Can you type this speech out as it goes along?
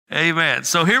Amen.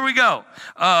 So here we go.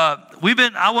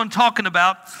 I was talking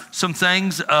about some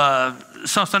things.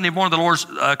 Some Sunday morning, the Lord's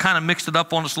kind of mixed it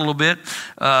up on us a little bit.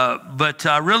 But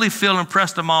I really feel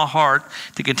impressed in my heart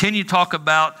to continue to talk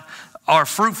about our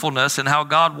fruitfulness and how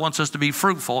God wants us to be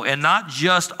fruitful, and not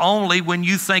just only when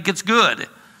you think it's good.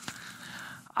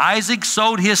 Isaac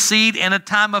sowed his seed in a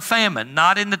time of famine,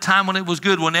 not in the time when it was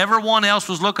good, when everyone else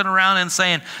was looking around and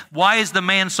saying, why is the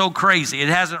man so crazy? It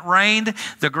hasn't rained.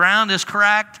 The ground is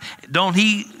cracked.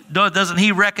 Doesn't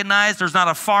he recognize there's not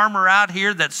a farmer out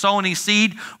here that's sowing his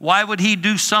seed? Why would he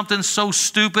do something so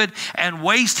stupid and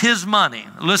waste his money?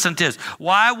 Listen to this.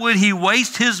 Why would he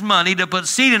waste his money to put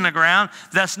seed in the ground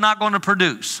that's not going to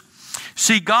produce?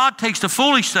 See, God takes the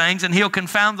foolish things and he'll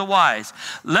confound the wise.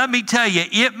 Let me tell you,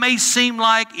 it may seem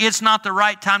like it's not the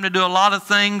right time to do a lot of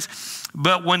things,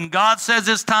 but when God says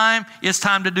it's time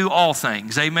to do all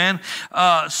things. Amen?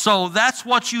 So that's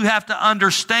what you have to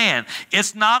understand.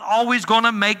 It's not always going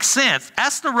to make sense.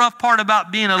 That's the rough part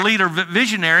about being a leader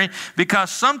visionary, because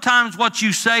sometimes what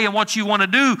you say and what you want to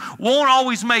do won't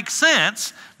always make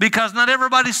sense, because not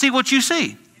everybody see what you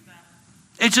see.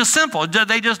 It's just simple.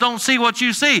 They just don't see what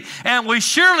you see. And we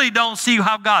surely don't see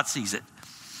how God sees it.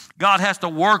 God has to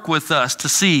work with us to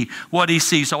see what he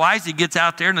sees. So Isaac gets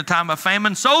out there in the time of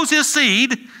famine, sows his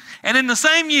seed, and in the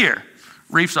same year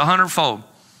reaps 100-fold.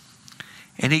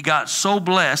 And he got so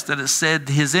blessed that it said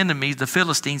his enemies, the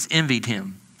Philistines, envied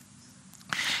him.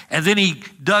 And then he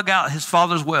dug out his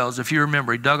father's wells. If you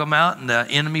remember, he dug them out and the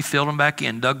enemy filled them back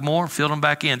in. Dug more, filled them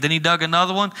back in. Then he dug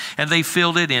another one and they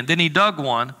filled it in. Then he dug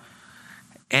one.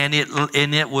 And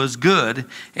it was good.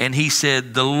 And he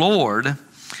said, the Lord,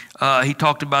 he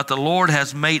talked about the Lord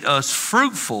has made us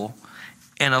fruitful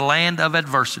in a land of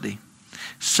adversity.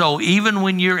 So even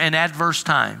when you're in adverse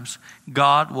times,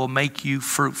 God will make you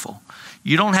fruitful.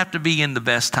 You don't have to be in the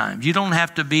best times. You don't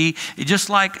have to be, just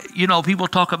like, people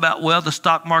talk about, well, the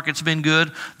stock market's been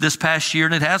good this past year,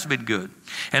 and it has been good.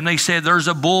 And they said there's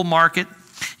a bull market.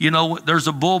 There's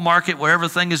a bull market where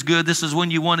everything is good. This is when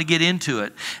you want to get into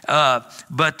it.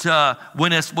 But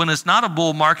when it's not a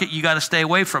bull market, you got to stay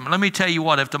away from it. Let me tell you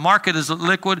what, if the market is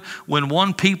liquid, when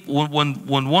one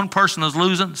person is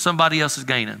losing, somebody else is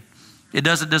gaining. It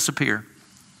doesn't disappear.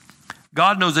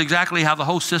 God knows exactly how the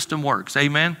whole system works.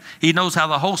 Amen? He knows how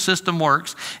the whole system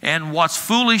works. And what's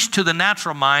foolish to the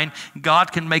natural mind,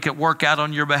 God can make it work out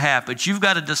on your behalf. But you've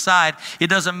got to decide, it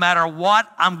doesn't matter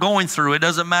what I'm going through. It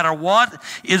doesn't matter what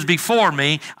is before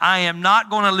me. I am not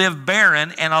going to live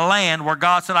barren in a land where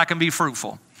God said I can be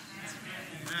fruitful.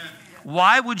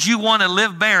 Why would you want to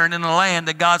live barren in a land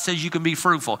that God says you can be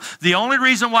fruitful? The only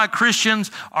reason why Christians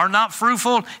are not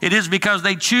fruitful, it is because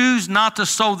they choose not to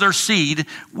sow their seed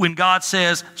when God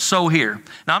says, sow here.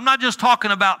 Now, I'm not just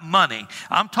talking about money.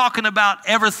 I'm talking about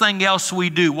everything else we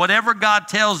do. Whatever God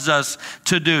tells us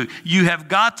to do, you have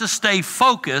got to stay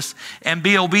focused and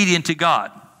be obedient to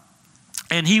God.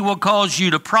 And he will cause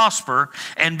you to prosper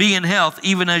and be in health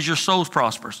even as your soul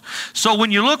prospers. So when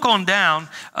you look on down,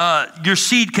 your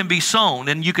seed can be sown.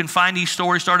 And you can find these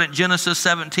stories starting at Genesis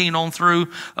 17 on through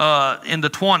in the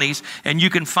 20s. And you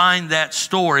can find that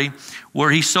story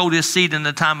where he sowed his seed in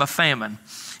the time of famine.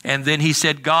 And then he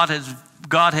said, God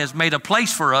has made a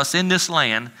place for us in this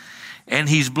land. And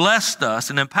he's blessed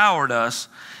us and empowered us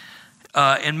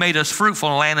and made us fruitful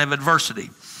in a land of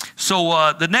adversity.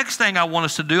 So the next thing I want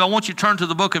us to do, I want you to turn to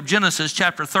the book of Genesis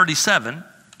chapter 37.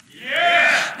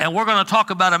 Yeah. And we're going to talk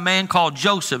about a man called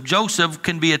Joseph. Joseph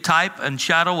can be a type and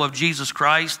shadow of Jesus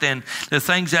Christ and the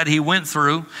things that he went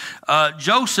through.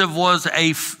 Joseph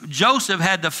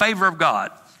had the favor of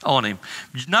God on him.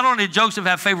 Not only did Joseph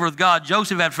have favor with God,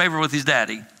 Joseph had favor with his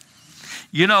daddy.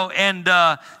 And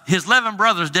his 11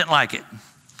 brothers didn't like it.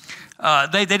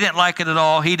 They didn't like it at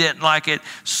all. He didn't like it.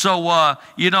 So,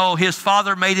 his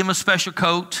father made him a special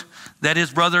coat that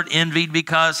his brother envied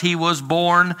because he was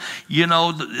born,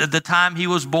 the time he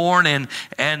was born and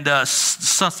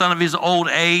son of his old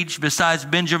age besides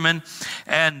Benjamin.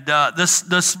 And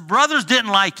the brothers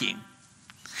didn't like him.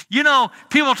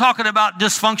 People talking about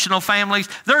dysfunctional families.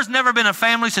 There's never been a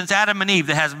family since Adam and Eve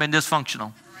that hasn't been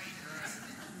dysfunctional.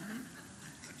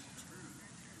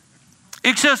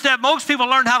 It's just that most people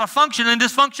learn how to function in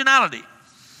dysfunctionality.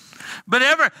 But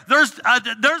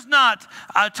there's not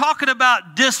talking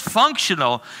about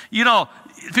dysfunctional.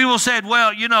 People said,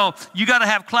 well, you got to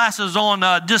have classes on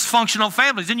dysfunctional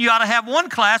families. And you ought to have one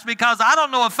class, because I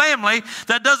don't know a family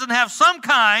that doesn't have some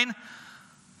kind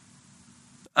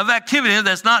of activity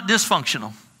that's not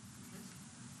dysfunctional.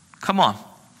 Come on.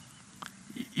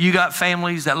 You got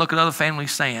families that look at other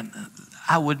families saying,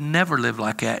 I would never live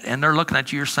like that. And they're looking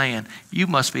at you saying, you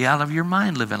must be out of your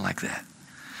mind living like that.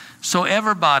 So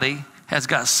everybody has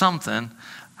got something.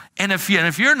 And if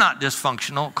you're not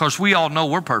dysfunctional, of course, we all know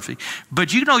we're perfect,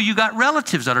 but you know you got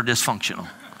relatives that are dysfunctional.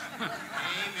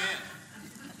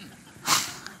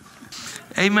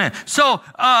 Amen. So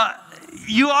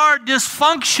you are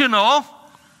dysfunctional,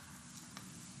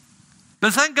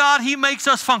 but thank God he makes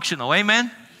us functional.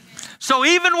 Amen. So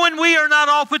even when we are not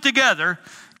all put together,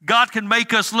 God can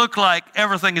make us look like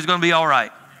everything is going to be all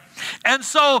right. And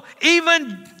so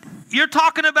even you're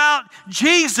talking about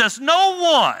Jesus, no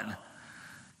one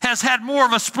has had more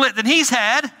of a split than he's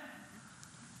had.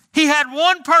 He had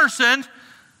one person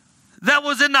that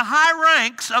was in the high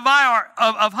ranks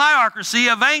of hierarchy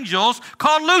of angels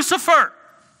called Lucifer.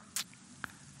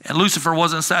 And Lucifer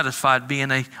wasn't satisfied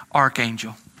being an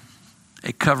archangel,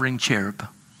 a covering cherub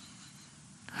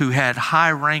who had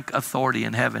high rank authority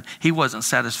in heaven. He wasn't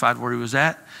satisfied where he was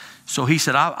at. So he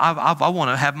said, I want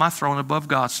to have my throne above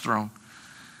God's throne.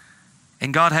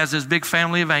 And God has this big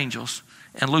family of angels,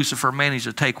 and Lucifer managed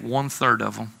to take 1/3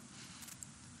 of them.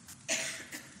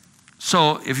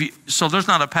 So there's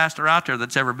not a pastor out there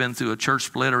that's ever been through a church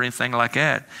split or anything like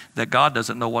that God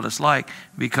doesn't know what it's like,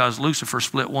 because Lucifer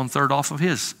split 1/3 off of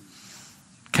his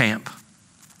camp.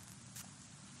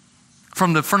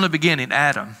 From the beginning,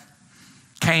 Adam,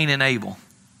 Cain and Abel,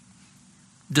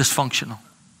 dysfunctional.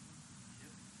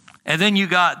 And then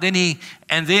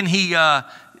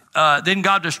then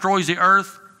God destroys the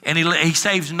earth, and he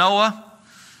saves Noah,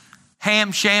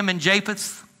 Ham, Shem, and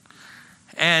Japheth,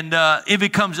 and it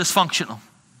becomes dysfunctional.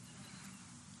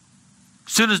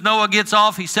 As soon as Noah gets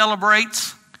off, he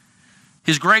celebrates.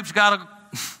 His grapes got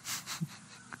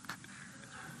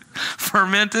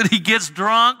fermented. He gets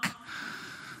drunk.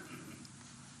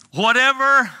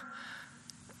 Whatever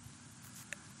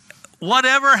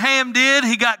Ham did,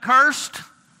 he got cursed.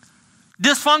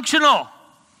 Dysfunctional.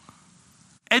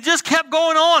 It just kept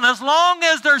going on. As long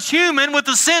as there's human with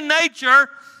the sin nature,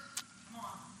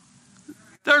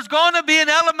 there's going to be an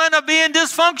element of being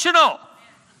dysfunctional.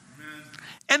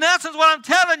 In essence, what I'm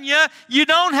telling you, you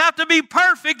don't have to be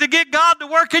perfect to get God to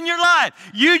work in your life.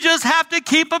 You just have to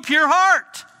keep a pure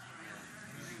heart.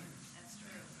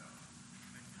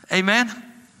 Amen?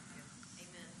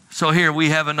 So here we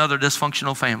have another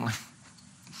dysfunctional family.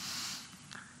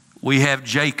 We have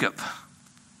Jacob.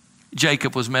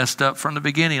 Jacob was messed up from the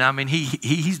beginning. I mean,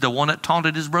 he's the one that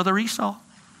taunted his brother Esau.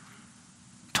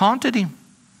 Taunted him.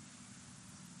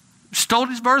 Stole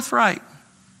his birthright.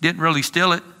 Didn't really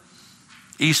steal it.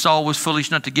 Esau was foolish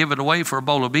enough to give it away for a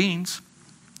bowl of beans.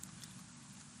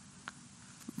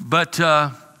 But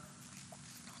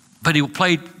he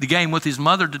played the game with his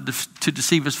mother to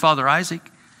deceive his father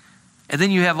Isaac. And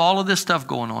then you have all of this stuff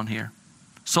going on here.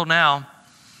 So now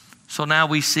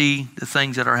we see the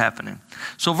things that are happening.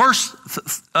 So verse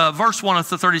 1 of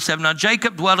 37, now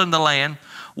Jacob dwelt in the land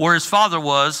where his father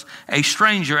was, a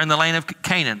stranger in the land of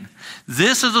Canaan.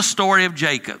 This is a story of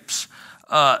Jacob's.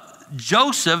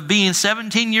 Joseph, being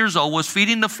 17 years old, was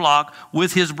feeding the flock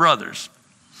with his brothers.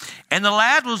 And the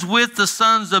lad was with the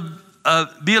sons of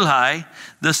Bilhah,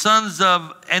 the sons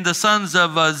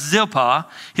of Zilpah,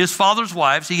 his father's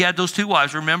wives. He had those two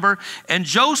wives, remember? And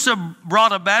Joseph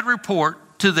brought a bad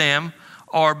report to them,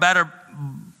 brought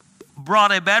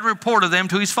a bad report of them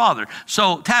to his father.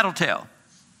 So, tattletale.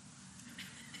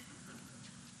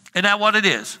 Isn't that what it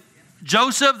is?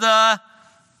 Joseph the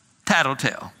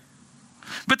tattletale.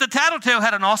 But the tattletale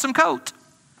had an awesome coat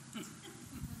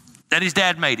that his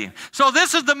dad made him. So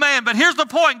this is the man, but here's the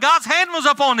point. God's hand was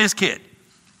up on this kid.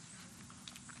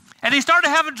 And he started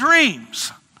having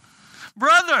dreams.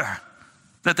 Brother,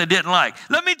 that they didn't like.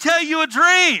 Let me tell you a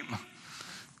dream.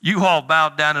 You all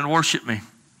bowed down and worshiped me.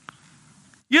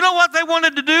 You know what they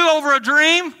wanted to do over a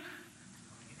dream?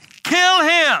 Kill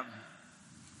him.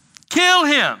 Kill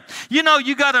him. You know,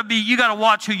 you gotta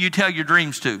watch who you tell your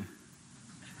dreams to.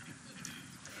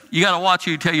 You gotta watch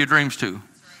who you tell your dreams to.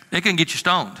 They can get you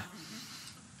stoned.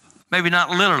 Maybe not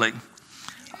literally.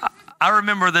 I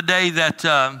remember the day that,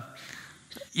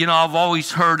 I've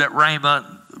always heard at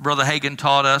Rhema, Brother Hagin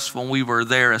taught us when we were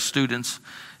there as students.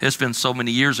 It's been so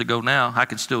many years ago now. I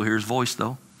can still hear his voice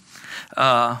though.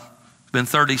 Been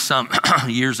 30-some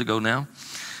years ago now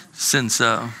since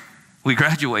we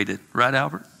graduated. Right,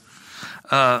 Albert?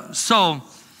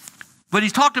 But he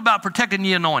talked about protecting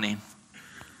the anointing.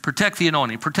 Protect the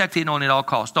anointing. Protect the anointing at all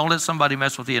costs. Don't let somebody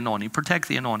mess with the anointing. Protect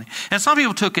the anointing. And some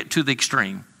people took it to the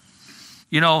extreme.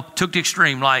 Took the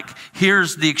extreme. Like,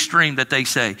 here's the extreme that they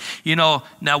say.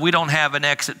 Now we don't have an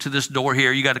exit to this door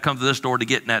here. You got to come to this door to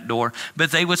get in that door.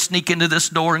 But they would sneak into this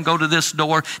door and go to this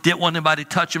door. Didn't want anybody to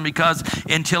touch him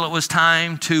until it was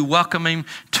time to welcome him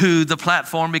to the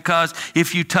platform, because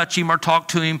if you touch him or talk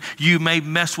to him, you may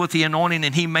mess with the anointing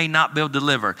and he may not be able to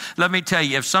deliver. Let me tell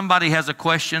you, if somebody has a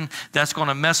question that's going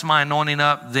to mess my anointing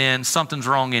up, then something's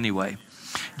wrong anyway.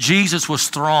 Jesus was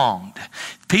thronged.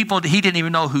 People, he didn't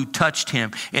even know who touched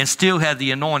him, and still had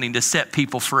the anointing to set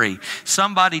people free.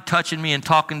 Somebody touching me and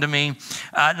talking to me,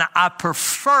 I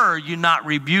prefer you not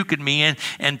rebuking me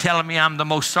and telling me I'm the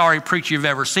most sorry preacher you've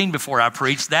ever seen before I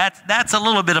preach. That's a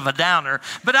little bit of a downer.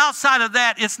 But outside of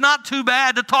that, it's not too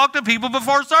bad to talk to people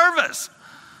before service.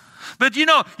 But you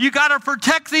got to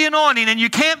protect the anointing, and you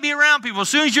can't be around people. As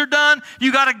soon as you're done,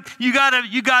 you got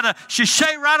to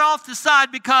sashay right off the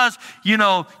side, because you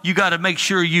got to make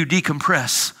sure you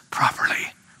decompress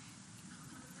properly.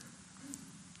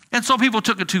 And some people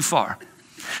took it too far.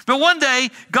 But one day,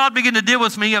 God began to deal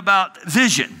with me about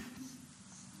vision.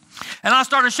 And I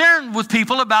started sharing with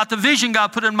people about the vision God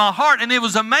put in my heart, and it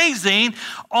was amazing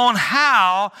on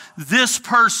how this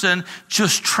person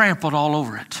just trampled all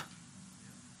over it.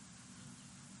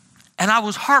 And I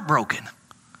was heartbroken.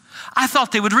 I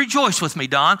thought they would rejoice with me,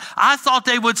 Don. I thought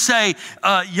they would say,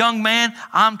 young man,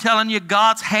 I'm telling you,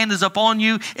 God's hand is upon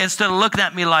you, instead of looking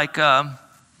at me like,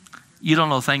 you don't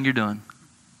know the thing you're doing.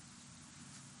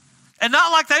 And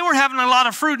not like they were having a lot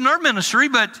of fruit in their ministry,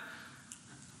 but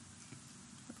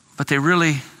they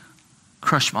really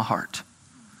crushed my heart.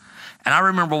 And I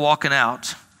remember walking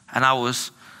out, and I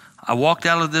walked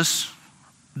out of this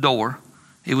door.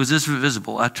 It was this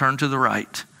visible. I turned to the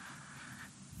right.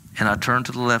 And I turned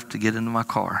to the left to get into my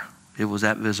car. It was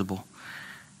that visible.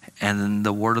 And then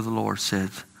the word of the Lord said,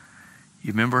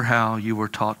 you remember how you were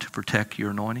taught to protect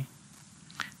your anointing?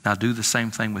 Now do the same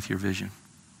thing with your vision.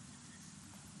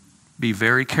 Be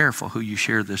very careful who you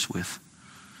share this with,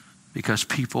 because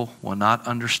people will not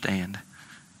understand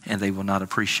and they will not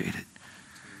appreciate it.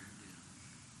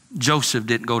 Joseph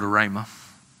didn't go to Ramah.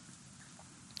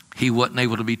 He wasn't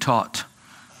able to be taught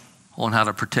on how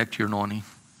to protect your anointing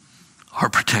or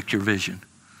protect your vision.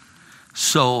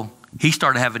 So he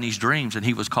started having these dreams, and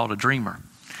he was called a dreamer.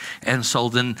 And so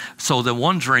then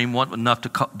one dream wasn't enough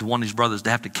to want his brothers to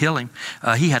have to kill him.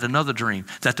 He had another dream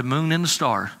that the moon and the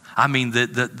star,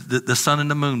 the sun and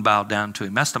the moon bowed down to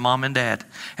him. That's the mom and dad.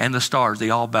 And the stars, they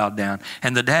all bowed down.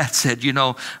 And the dad said,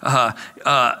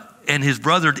 and his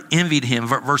brother envied him.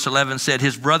 Verse 11 said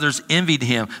his brothers envied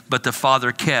him, but the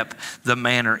father kept the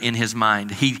manner in his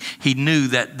mind. He knew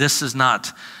that this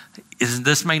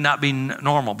may not be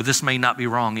normal, but this may not be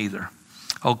wrong either.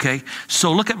 Okay,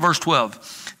 so look at verse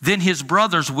 12. Then his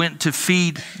brothers went to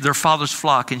feed their father's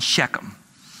flock in Shechem.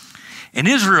 And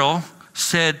Israel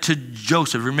said to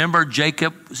Joseph, remember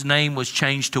Jacob's name was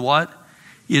changed to what?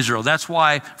 Israel. That's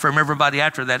why from everybody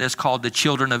after that is called the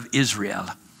children of Israel.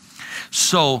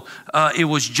 So it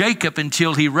was Jacob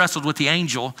until he wrestled with the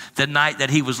angel the night that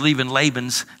he was leaving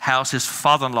Laban's house, his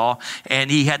father-in-law,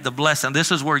 and he had the blessing. This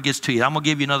is where it gets to you. I'm going to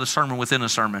give you another sermon within a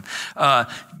sermon.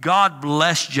 God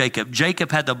blessed Jacob.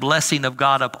 Jacob had the blessing of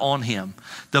God upon him.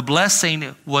 The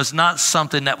blessing was not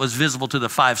something that was visible to the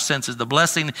five senses. The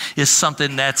blessing is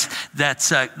something that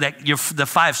the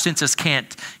five senses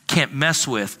can't mess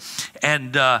with.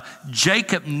 And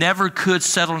Jacob never could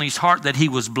settle in his heart that he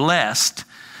was blessed,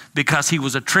 because he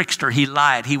was a trickster, he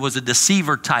lied, he was a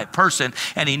deceiver type person,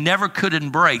 and he never could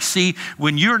embrace. See,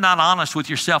 when you're not honest with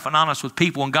yourself and honest with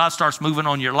people, when God starts moving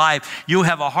on your life, you'll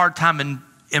have a hard time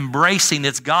embracing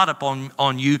it's God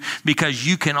upon you, because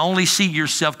you can only see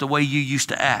yourself the way you used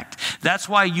to act. That's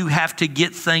why you have to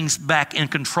get things back in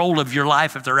control of your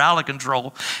life if they're out of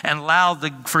control, and allow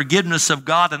the forgiveness of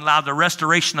God and allow the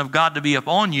restoration of God to be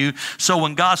upon you. So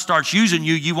when God starts using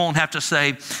you, you won't have to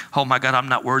say, oh my God, I'm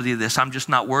not worthy of this. I'm just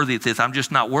not worthy of this. I'm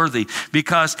just not worthy,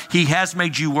 because he has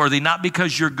made you worthy, not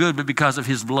because you're good, but because of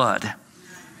his blood.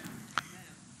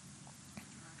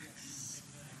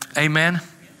 Amen.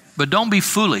 But don't be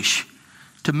foolish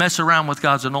to mess around with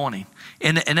God's anointing.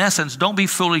 In essence, don't be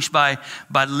foolish by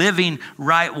living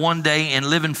right one day and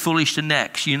living foolish the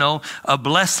next. A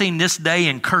blessing this day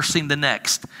and cursing the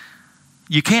next.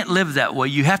 You can't live that way.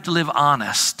 You have to live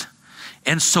honest.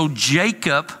 And so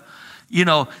Jacob,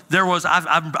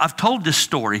 I've told this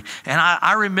story, and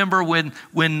I remember when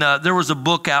there was a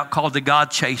book out called The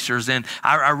God Chasers, and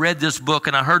I read this book,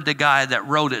 and I heard the guy that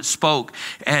wrote it spoke,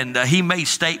 and he made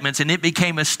statements, and it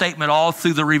became a statement all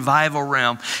through the revival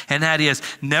realm, and that is,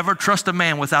 never trust a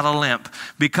man without a limp,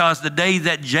 because the day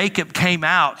that Jacob came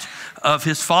out of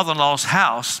his father-in-law's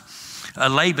house,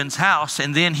 Laban's house,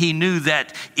 and then he knew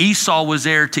that Esau was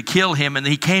there to kill him, and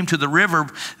he came to the river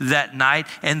that night,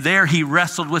 and there he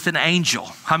wrestled with an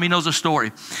angel. How many knows the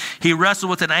story? He wrestled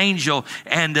with an angel,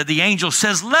 and the angel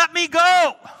says, "Let me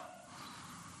go."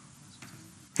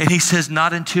 And he says,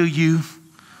 "Not until you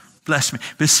bless me."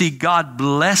 But see, God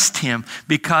blessed him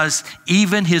because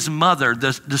even his mother,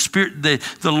 the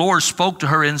Lord spoke to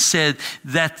her and said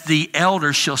that the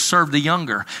elder shall serve the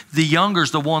younger. The younger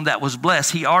is the one that was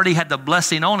blessed. He already had the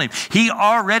blessing on him. He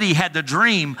already had the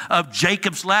dream of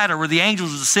Jacob's ladder where the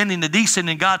angels were ascending and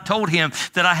descending. God told him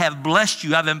that I have blessed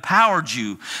you. I've empowered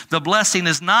you. The blessing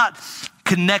is not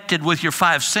connected with your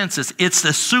five senses. It's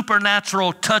the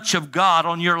supernatural touch of God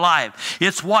on your life.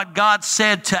 It's what God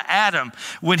said to Adam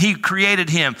when he created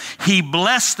him. He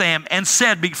blessed them and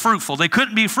said, "Be fruitful." They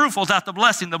couldn't be fruitful without the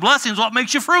blessing. The blessing is what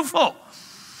makes you fruitful.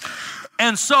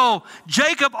 And so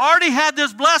Jacob already had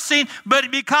this blessing, but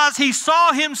because he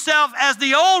saw himself as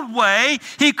the old way,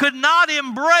 he could not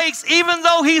embrace, even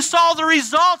though he saw the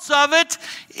results of it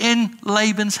in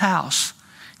Laban's house.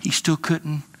 He still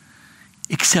couldn't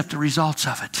accept the results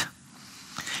of it.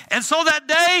 And so that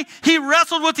day he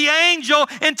wrestled with the angel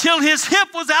until his hip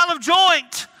was out of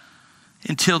joint,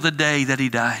 until the day that he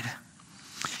died.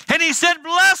 And he said,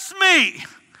 "Bless me.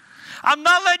 I'm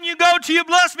not letting you go till you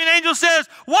bless me." And the angel says,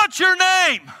 "What's your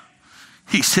name?"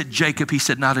 He said, "Jacob." He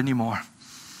said, "Not anymore.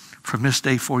 From this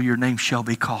day forth your name shall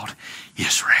be called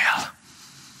Israel."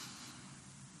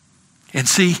 And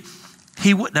see,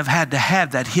 he wouldn't have had to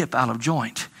have that hip out of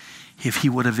joint if he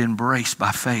would have embraced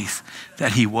by faith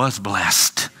that he was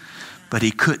blessed, but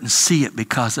he couldn't see it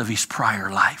because of his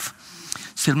prior life.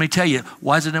 So let me tell you,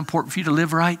 why is it important for you to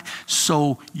live right?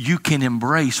 So you can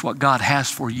embrace what God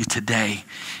has for you today,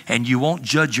 and you won't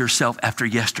judge yourself after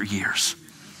yesteryears.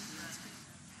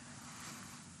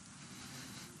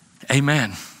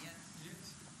 Amen.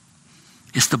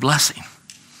 It's the blessing.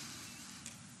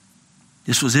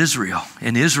 This was Israel,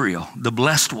 and Israel, the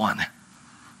blessed one.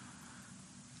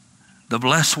 The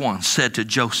blessed one said to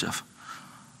Joseph,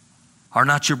 "Are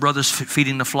not your brothers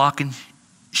feeding the flock in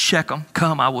Shechem?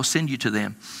 Come, I will send you to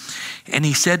them." And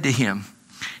he said to him,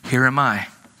 "Here am I."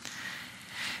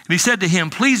 And he said to him,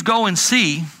 "Please go and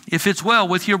see if it's well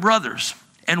with your brothers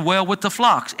and well with the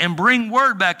flocks, and bring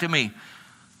word back to me."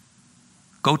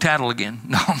 Go tattle again.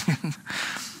 No.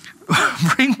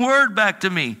 Bring word back to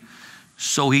me.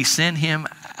 So he sent him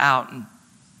out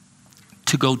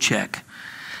to go check.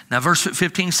 Now, verse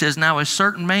 15 says, "Now a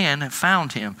certain man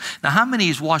found him." Now, how many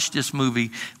has watched this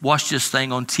movie, watched this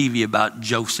thing on TV about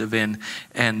Joseph? And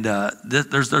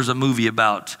there's a movie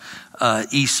about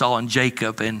Esau and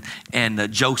Jacob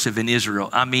and Joseph in Israel.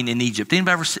 I mean, in Egypt.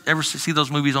 Anybody ever see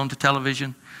those movies on the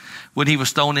television? When he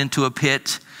was thrown into a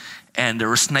pit and there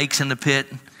were snakes in the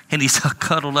pit and he's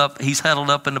huddled up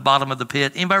in the bottom of the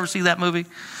pit. Anybody ever see that movie?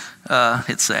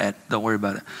 It's sad. Don't worry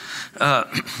about it.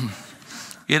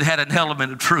 It had an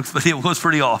element of truth, but it was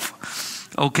pretty off.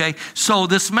 Okay, so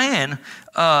this man,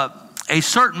 a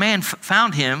certain man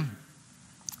found him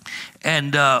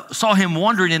and saw him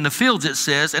wandering in the fields, it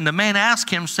says. And the man asked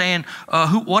him, saying,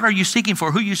 "What are you seeking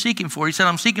for? Who are you seeking for?" He said,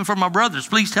 "I'm seeking for my brothers.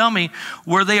 Please tell me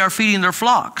where they are feeding their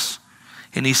flocks."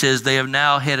 And he says, "They have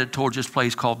now headed towards this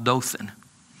place called Dothan."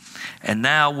 And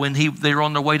now when they were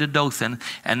on their way to Dothan,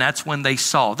 and that's when they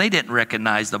saw. They didn't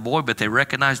recognize the boy, but they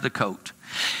recognized the coat.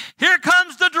 "Here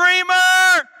comes the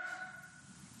dreamer."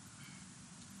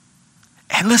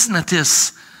 And listen to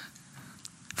this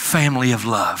family of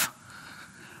love.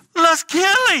 "Let's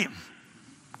kill him.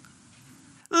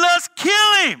 Let's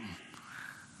kill him."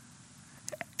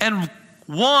 And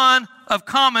one of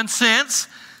common sense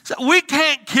said, "We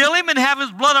can't kill him and have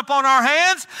his blood upon our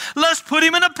hands. Let's put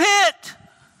him in a pit."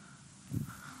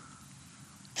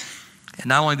 And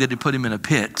not only did he put him in a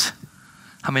pit,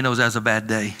 how many knows that's a bad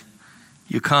day?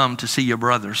 You come to see your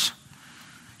brothers.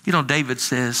 You know, David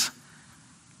says,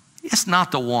 it's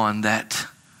not the one that,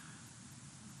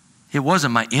 it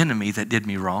wasn't my enemy that did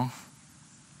me wrong.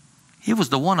 It was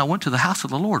the one I went to the house of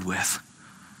the Lord with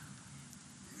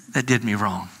that did me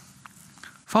wrong.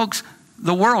 Folks,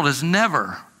 the world has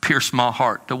never pierced my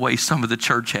heart the way some of the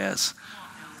church has.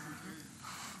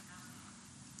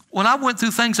 When I went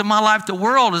through things in my life, the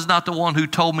world is not the one who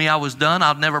told me I was done,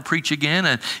 I'll never preach again,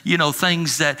 and,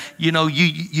 things that, you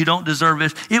don't deserve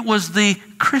this. It was the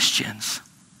Christians.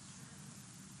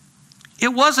 It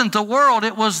wasn't the world,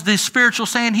 it was the spiritual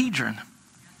Sanhedrin.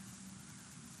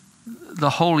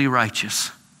 The holy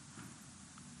righteous.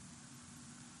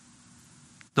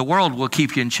 The world will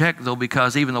keep you in check, though,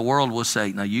 because even the world will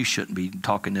say, "No, you shouldn't be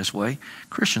talking this way.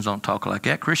 Christians don't talk like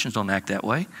that. Christians don't act that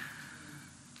way."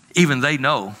 Even they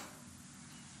know.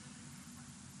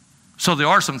 So there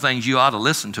are some things you ought to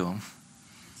listen to them.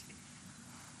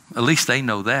 At least they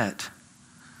know that.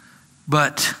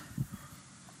 But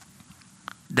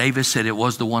David said, it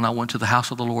was the one I went to the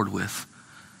house of the Lord with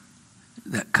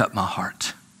that cut my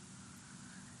heart.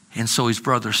 And so his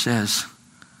brother says,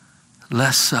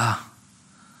 let's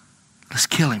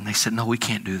kill him. They said, no, we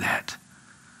can't do that.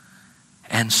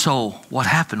 And so what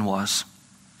happened was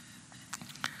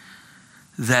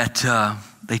that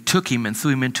they took him and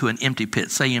threw him into an empty pit.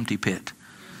 Say empty pit.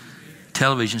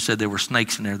 Television said there were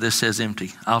snakes in there. This says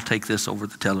empty. I'll take this over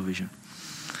the television.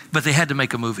 But they had to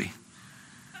make a movie.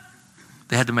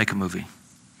 They had to make a movie.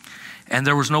 And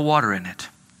there was no water in it.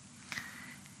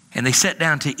 And they sat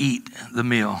down to eat the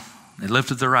meal. They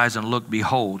lifted their eyes and looked,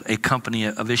 behold, a company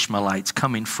of Ishmaelites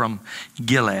coming from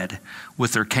Gilead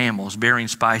with their camels, bearing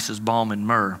spices, balm, and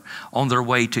myrrh, on their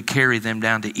way to carry them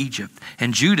down to Egypt.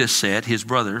 And Judah said, his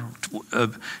brother,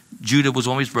 Judah was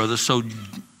one of his brothers, so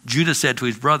Judah said to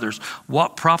his brothers,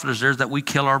 what profit is there that we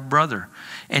kill our brother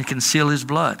and conceal his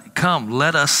blood? Come,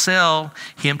 let us sell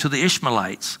him to the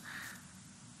Ishmaelites,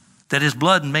 that his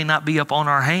blood may not be upon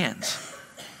our hands.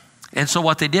 And so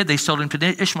what they did, they sold him to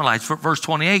the Ishmaelites. Verse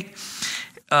 28,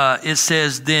 it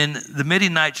says, then the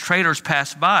Midianite traders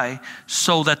passed by,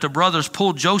 so that the brothers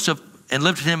pulled Joseph and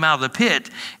lifted him out of the pit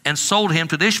and sold him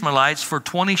to the Ishmaelites for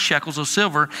 20 shekels of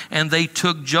silver, and they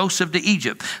took Joseph to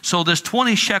Egypt. So this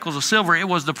 20 shekels of silver, it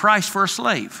was the price for a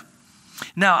slave.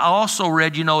 Now, I also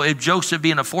read, if Joseph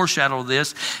being a foreshadow of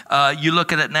this, you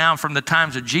look at it now from the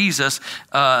times of Jesus,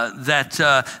 that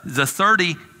the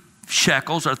 30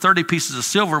 shekels or 30 pieces of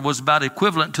silver was about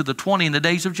equivalent to the 20 in the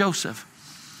days of Joseph.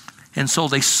 And so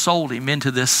they sold him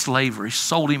into this slavery,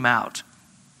 sold him out.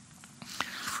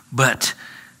 But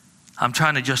I'm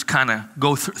trying to just kind of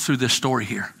go through this story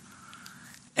here.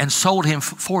 And sold him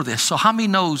for this. So how many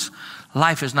knows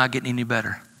life is not getting any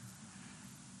better?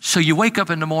 So you wake up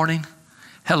in the morning.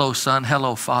 Hello, son.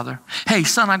 Hello, father. Hey,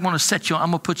 son, I'm going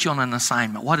to put you on an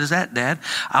assignment. What is that, Dad?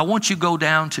 I want you to go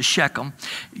down to Shechem.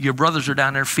 Your brothers are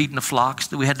down there feeding the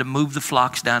flocks. We had to move the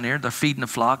flocks down there. They're feeding the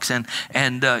flocks. And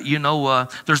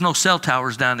there's no cell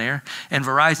towers down there. And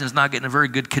Verizon's not getting a very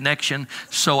good connection.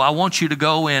 So I want you to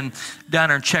go down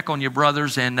there and check on your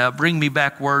brothers and bring me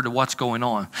back word of what's going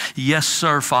on. Yes,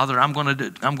 sir, father. I'm going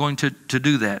to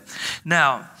do that.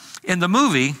 Now, in the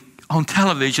movie, on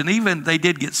television, even they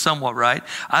did get somewhat right.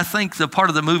 I think the part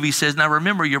of the movie says, now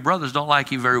remember, your brothers don't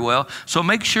like you very well, so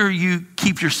make sure you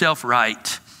keep yourself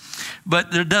right.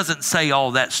 But there doesn't say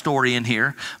all that story in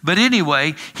here. But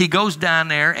anyway, he goes down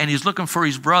there and he's looking for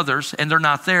his brothers, and they're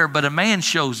not there. But a man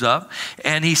shows up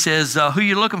and he says, who are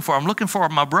you looking for? I'm looking for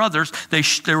my brothers. They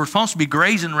were supposed to be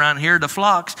grazing around here, the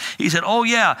flocks. He said, oh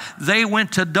yeah, they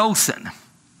went to Dothan.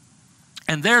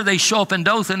 And there they show up in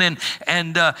Dothan,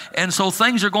 and so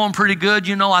things are going pretty good.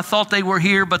 I thought they were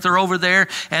here, but they're over there.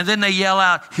 And then they yell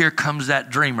out, here comes that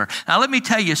dreamer. Now, let me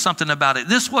tell you something about it.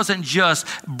 This wasn't just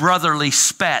brotherly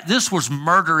spat. This was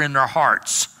murder in their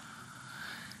hearts.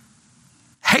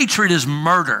 Hatred is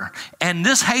murder, and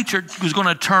this hatred was going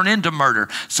to turn into murder.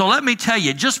 So let me tell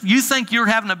you, you think you're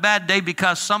having a bad day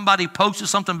because somebody posted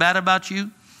something bad about you?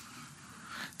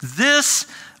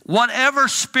 Whatever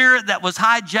spirit that was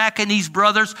hijacking these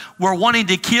brothers were wanting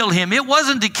to kill him. It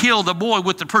wasn't to kill the boy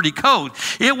with the pretty coat.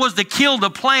 It was to kill the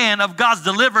plan of God's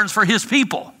deliverance for his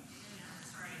people.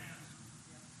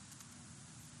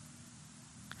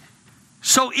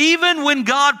 So even when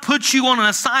God puts you on an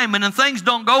assignment and things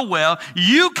don't go well,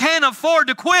 you can't afford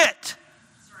to quit.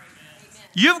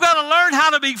 You've got to learn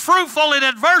how to be fruitful in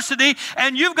adversity,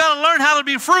 and you've got to learn how to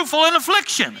be fruitful in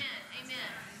affliction.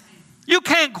 You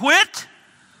can't quit.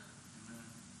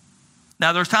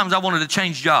 Now, there's times I wanted to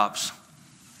change jobs.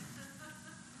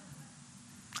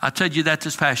 I told you that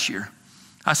this past year.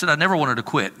 I said I never wanted to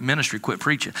quit ministry, quit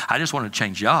preaching. I just wanted to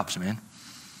change jobs, man.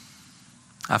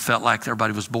 I felt like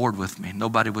everybody was bored with me.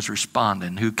 Nobody was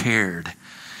responding. Who cared?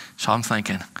 So I'm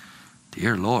thinking,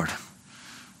 dear Lord,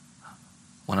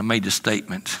 when I made the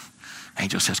statement,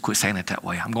 Angel says, quit saying it that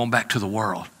way. I'm going back to the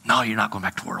world. No, you're not going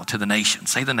back to the world, to the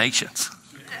nations. Say the nations.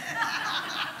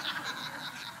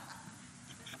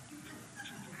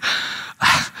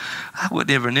 I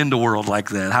wasn't even in the world like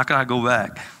that. How can I go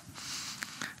back?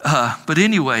 But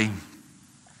anyway,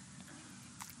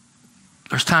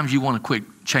 there's times you want to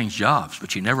change jobs,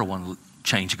 but you never want to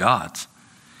change God's.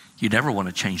 You never want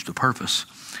to change the purpose.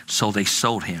 So they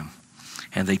sold him,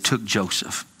 and they took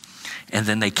Joseph, and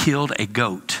then they killed a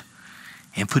goat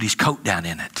and put his coat down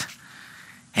in it,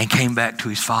 and came back to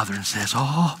his father and says,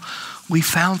 oh, we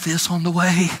found this on the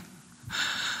way.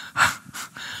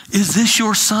 Is this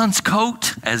your son's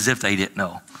coat? As if they didn't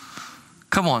know.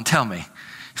 Come on, tell me.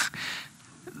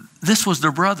 this was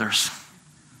their brothers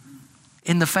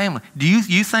in the family. Do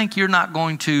you think you're not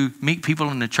going to meet people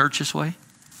in the church this way?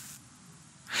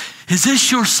 Is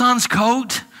this your son's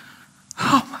coat?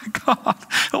 Oh my God,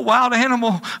 a wild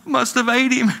animal must have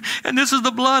ate him, and this is the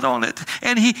blood on it.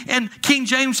 And King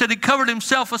James said he covered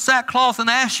himself with sackcloth and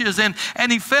ashes, and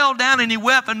he fell down and he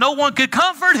wept, and no one could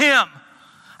comfort him.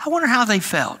 I wonder how they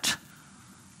felt,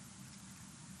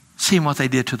 seeing what they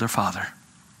did to their father.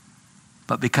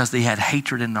 But because they had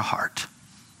hatred in their heart.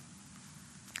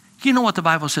 You know what the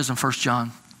Bible says in 1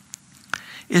 John?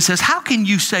 It says, how can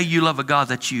you say you love a God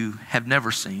that you have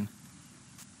never seen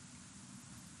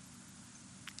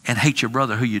and hate your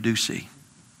brother who you do see?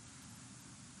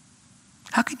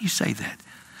 How can you say that?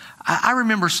 I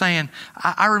remember saying,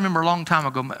 I remember a long time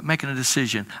ago making a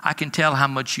decision. I can tell how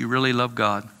much you really love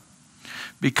God,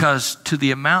 because to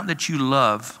the amount that you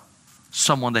love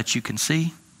someone that you can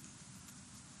see,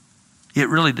 it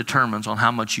really determines on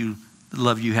how much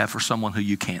love you have for someone who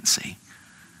you can't see.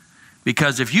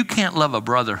 Because if you can't love a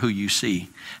brother who you see,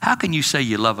 how can you say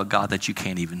you love a God that you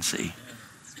can't even see?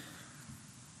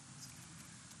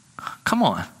 Come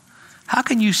on. How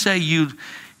can you say you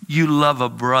love a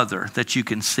brother that you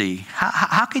can see?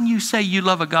 How can you say you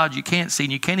love a God you can't see,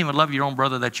 and you can't even love your own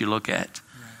brother that you look at?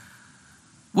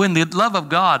 When the love of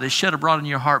God is shed abroad in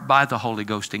your heart by the Holy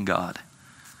Ghost in God.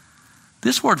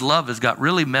 This word love has got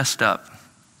really messed up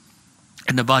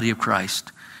in the body of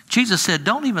Christ. Jesus said,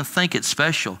 don't even think it's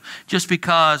special just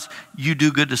because you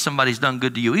do good to somebody who's done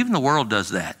good to you. Even the world does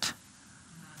that.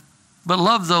 But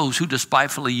love those who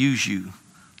despitefully use you,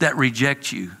 that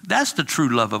reject you. That's the true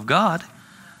love of God.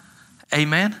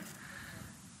 Amen.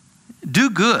 Do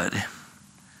good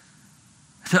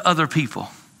to other people.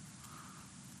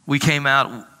 We came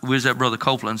out, we was at Brother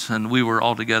Copeland's, and we were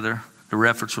all together. The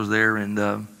Reffords was there,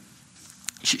 and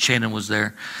Shannon was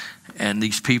there. And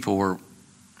these people were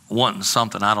wanting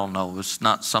something. I don't know. It's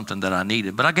not something that I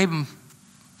needed. But I gave them,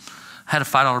 had a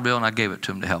 $5 bill, and I gave it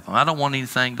to them to help them. I don't want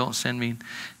anything. Don't send me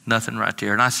nothing right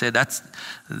there. And I said, that's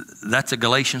a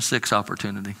Galatians 6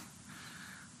 opportunity.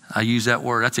 I use that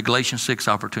word. That's a Galatians 6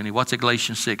 opportunity. What's a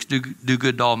Galatians 6? Do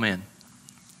good to all men,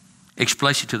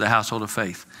 especially to the household of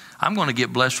faith. I'm going to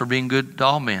get blessed for being good to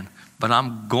all men, but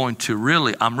I'm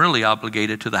really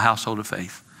obligated to the household of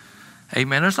faith.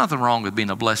 Amen. There's nothing wrong with being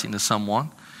a blessing to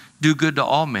someone. Do good to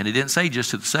all men. It didn't say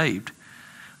just to the saved,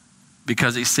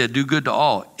 because it said do good to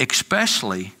all,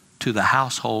 especially to the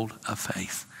household of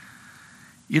faith.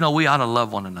 You know, we ought to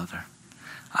love one another.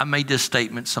 I made this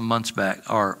statement some months back,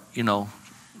 or,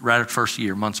 right after first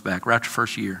year, months back, right after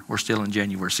first year. We're still in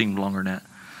January, it seemed longer than that.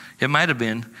 It might have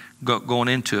been going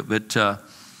into it, but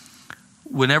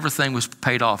when everything was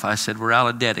paid off, I said, we're out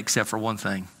of debt except for one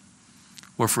thing.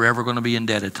 We're forever going to be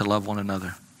indebted to love one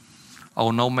another.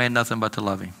 Oh, no man, nothing but to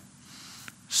love him.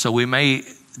 So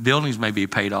buildings may be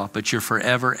paid off, but you're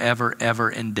forever, ever, ever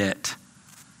in debt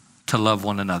to love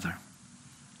one another.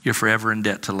 You're forever in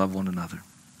debt to love one another.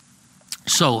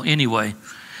 So anyway,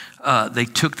 they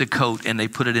took the coat and they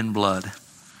put it in blood,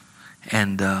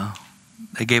 and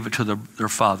they gave it to their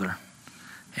father,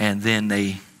 and then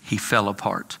he fell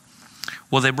apart.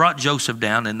 Well, they brought Joseph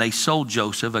down and they sold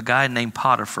Joseph. A guy named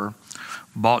Potiphar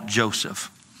bought Joseph.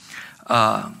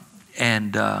 Then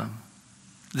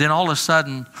all of a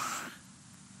sudden,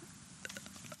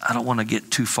 I don't want to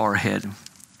get too far ahead.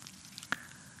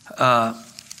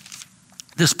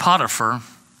 This Potiphar,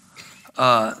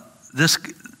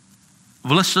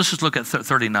 let's just look at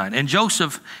 39. And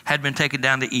Joseph had been taken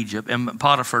down to Egypt, and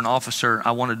Potiphar, an officer,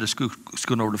 I wanted to scoot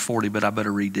over to 40, but I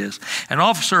better read this. An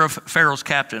officer of Pharaoh's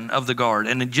captain of the guard,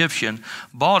 an Egyptian,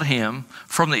 bought him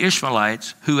from the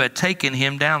Ishmaelites who had taken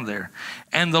him down there.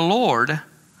 And the Lord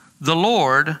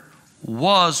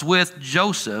was with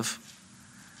Joseph,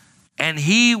 and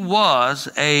he was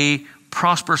a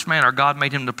prosperous man, or God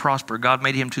made him to prosper. God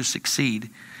made him to succeed.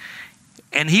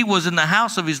 And he was in the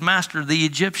house of his master, the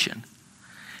Egyptian.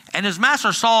 And his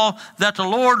master saw that the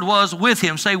Lord was with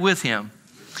him, say with him,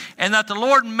 and that the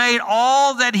Lord made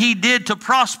all that he did to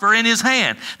prosper in his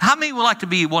hand. How many would like to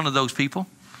be one of those people?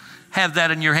 Have that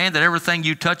in your hand, that everything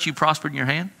you touch, you prosper in your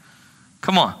hand?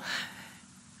 Come on.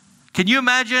 Can you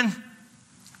imagine?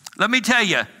 Let me tell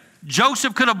you,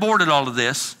 Joseph could have aborted all of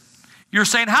this. You're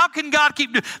saying, how can God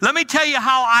keep doing? Let me tell you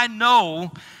how I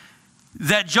know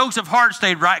that Joseph's heart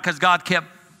stayed right, because God kept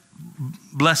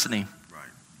blessing him. Right.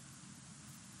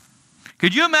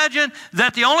 Could you imagine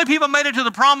that the only people made it to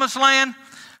the promised land,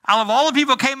 out of all the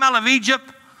people came out of Egypt,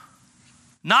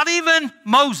 not even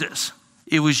Moses,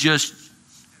 it was just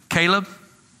Caleb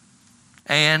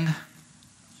and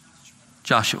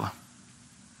Joshua.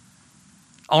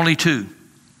 Only two.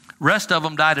 Rest of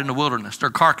them died in the wilderness.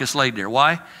 Their carcass laid there.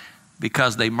 Why?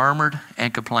 Because they murmured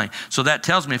and complained. So that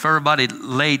tells me if everybody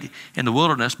laid in the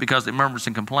wilderness because they murmured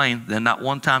and complained, then not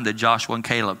one time that Joshua and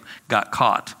Caleb got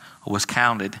caught or was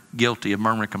counted guilty of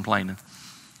murmuring and complaining.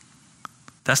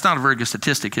 That's not a very good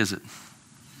statistic, is it?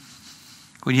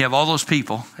 When you have all those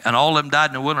people and all of them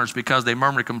died in the wilderness because they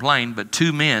murmured and complained, but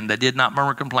 2 men that did not murmur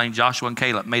and complain, Joshua and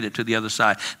Caleb, made it to the other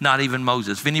side. Not even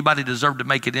Moses. If anybody deserved to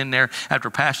make it in there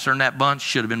after pastoring that bunch,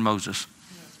 should have been Moses.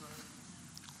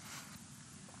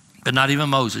 But not even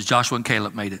Moses. Joshua and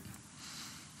Caleb made it.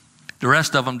 The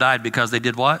rest of them died because they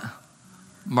did what?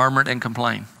 Murmured and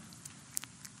complained.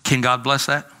 Can God bless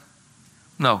that?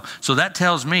 No. So that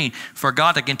tells me for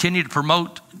God to continue to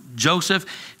promote Joseph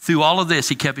through all of this,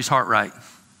 he kept his heart right.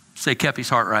 Say, kept his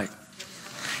heart right.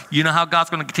 You know how God's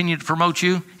going to continue to promote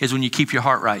you? Is when you keep your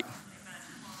heart right.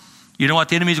 You know what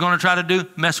the enemy is going to try to do?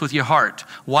 Mess with your heart.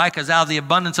 Why? Because out of the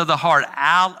abundance of the heart,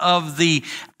 out of the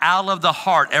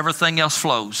heart, everything else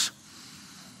flows.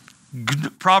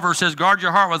 Proverbs says, guard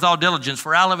your heart with all diligence,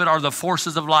 for out of it are the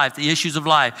forces of life, the issues of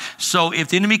life. So if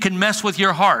the enemy can mess with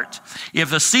your heart, if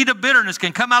the seed of bitterness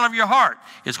can come out of your heart,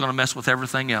 it's going to mess with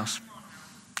everything else.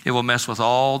 It will mess with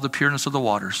all the pureness of the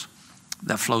waters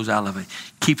that flows out of it.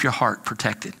 Keep your heart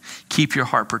protected. Keep your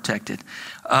heart protected.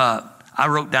 I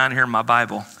wrote down here in my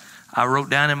Bible.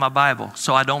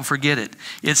 So I don't forget it.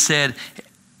 It said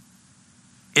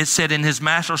in his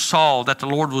master Saul that the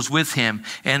Lord was with him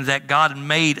and that God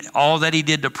made all that he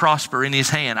did to prosper in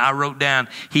his hand. I wrote down,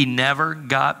 he never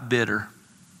got bitter.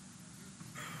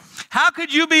 How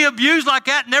could you be abused like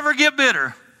that and never get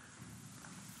bitter?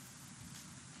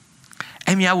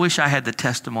 Amy, I wish I had the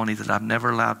testimony that I've never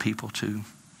allowed people to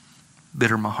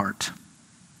bitter my heart.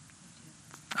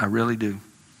 I really do.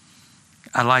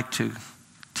 I like to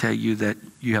tell you that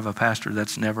you have a pastor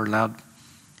that's never allowed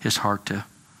his heart to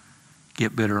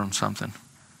get bitter on something.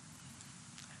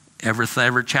 Every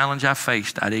challenge I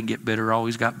faced, I didn't get bitter,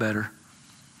 always got better.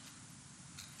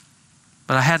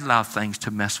 But I had allowed things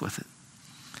to mess with it.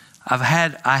 I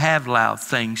have allowed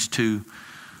things to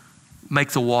make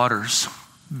the waters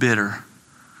bitter.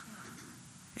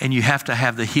 And you have to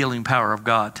have the healing power of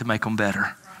God to make them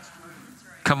better.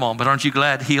 Come on, but aren't you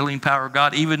glad healing power of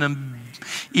God? Even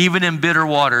in bitter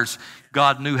waters,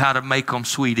 God knew how to make them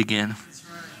sweet again.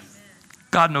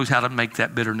 God knows how to make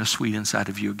that bitterness sweet inside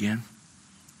of you again.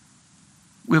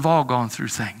 We've all gone through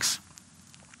things.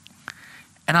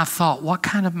 And I thought, what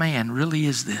kind of man really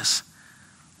is this?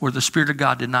 Where the Spirit of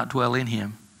God did not dwell in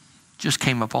him, just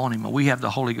came upon him. And we have the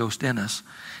Holy Ghost in us.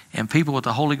 And people with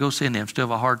the Holy Ghost in them still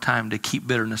have a hard time to keep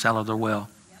bitterness out of their well.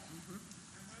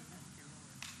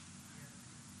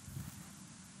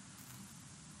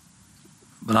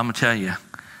 But I'm going to tell you,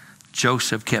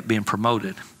 Joseph kept being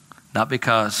promoted, not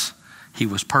because he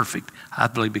was perfect. I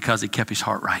believe because he kept his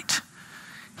heart right.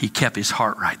 He kept his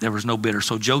heart right. There was no bitter.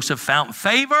 So Joseph found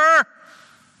favor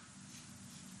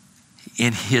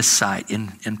in his sight,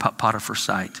 in Potiphar's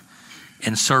sight,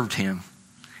 and served him.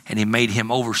 And he made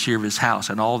him overseer of his house,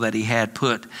 and all that he had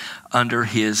put under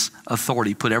his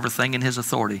authority, put everything in his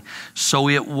authority. So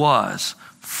it was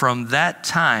from that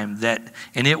time that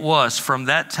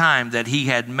he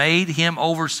had made him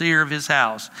overseer of his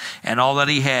house and all that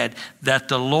he had, that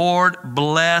the Lord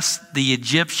blessed the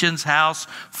Egyptian's house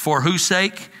for whose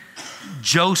sake?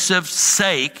 Joseph's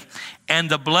sake. And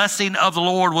the blessing of the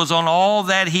Lord was on all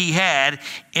that he had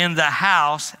in the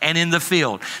house and in the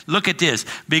field. Look at this.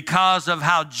 Because of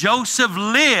how Joseph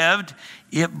lived,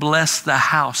 it blessed the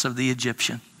house of the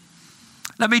Egyptian.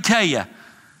 Let me tell you,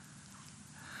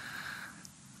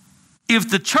 if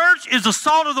the church is the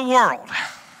salt of the world,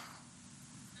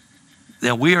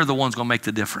 then we are the ones going to make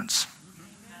the difference.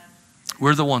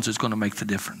 We're the ones that's going to make the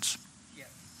difference.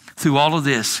 Through all of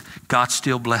this, God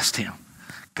still blessed him.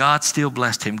 God still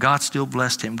blessed him. God still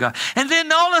blessed him. God. And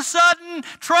then all of a sudden,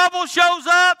 trouble shows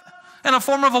up in the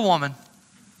form of a woman.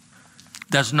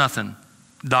 There's nothing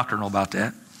doctrinal about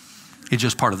that. It's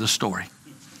just part of the story.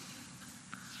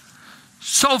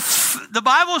 So the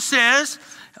Bible says,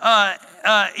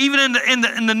 even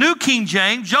in the New King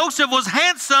James, Joseph was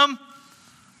handsome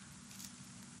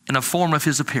in the form of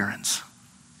his appearance.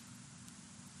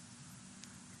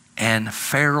 And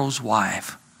Pharaoh's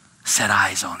wife set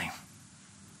eyes on him.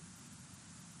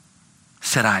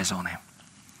 Set eyes on him.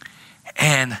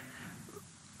 And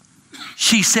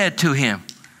she said to him,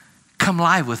 come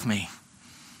lie with me.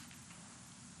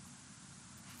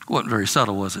 Wasn't very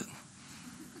subtle, was it?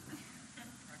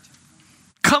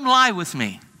 Come lie with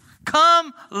me.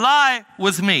 Come lie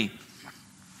with me.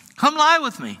 Come lie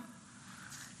with me.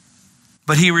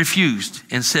 But he refused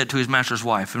and said to his master's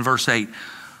wife in verse 8,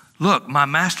 look, my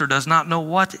master does not know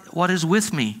what is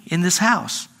with me in this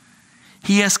house.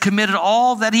 He has committed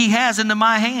all that he has into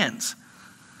my hands.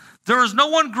 There is no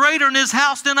one greater in his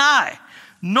house than I,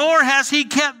 nor has he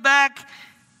kept back,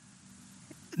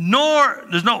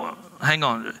 hang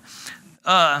on.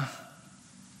 I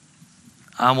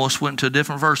almost went to a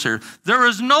different verse here. There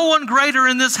is no one greater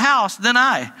in this house than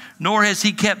I, nor has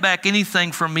he kept back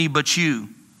anything from me but you,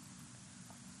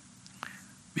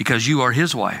 because you are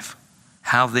his wife.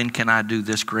 How then can I do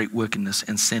this great wickedness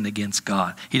and sin against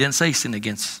God? He didn't say sin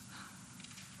against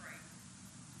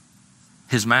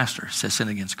his master. He said sin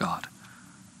against God.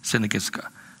 Sin against God.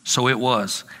 So it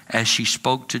was, as she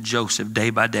spoke to Joseph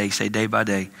day by day, say day by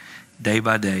day, day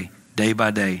by day, day by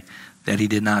day, that he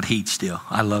did not heed still.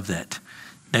 I love that.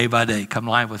 Day by day, come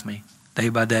live with me. Day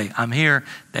by day, I'm here.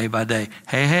 Day by day,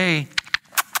 hey, hey,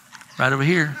 right over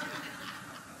here.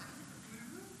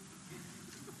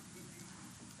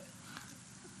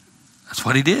 That's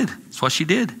what he did. That's what she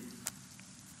did.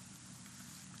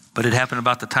 But it happened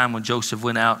about the time when Joseph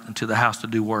went out into the house to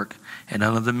do work, and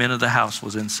none of the men of the house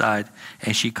was inside,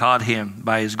 and she caught him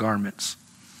by his garments.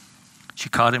 She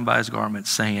caught him by his garments,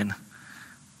 saying,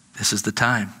 this is the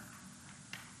time.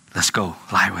 Let's go,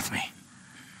 lie with me.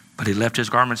 But he left his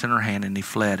garments in her hand, and he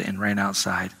fled and ran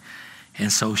outside. And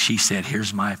so she said,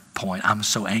 here's my point. I'm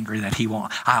so angry that he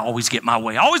won't. I always get my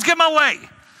way. I always get my way.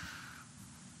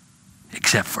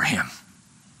 Except for him.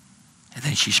 And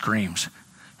then she screams.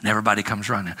 And everybody comes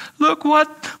running. Look what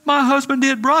my husband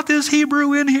did. Brought this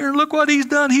Hebrew in here. Look what he's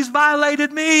done. He's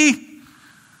violated me.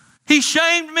 He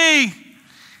shamed me.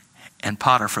 And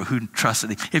Potiphar, who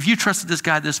trusted him. If you trusted this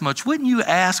guy this much, wouldn't you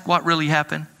ask what really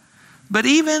happened? But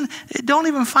don't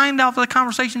even find out the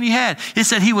conversation he had. It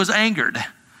said he was angered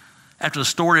after the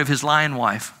story of his lying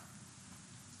wife.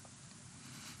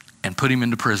 And put him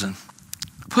into prison.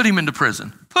 Put him into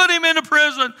prison. Put him into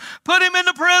prison. Put him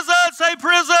into prison. Say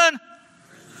prison.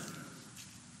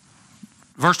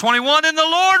 Verse 21, and the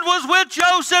Lord was with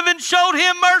Joseph and showed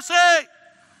him mercy.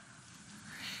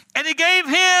 And he gave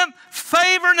him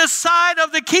favor in the sight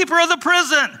of the keeper of the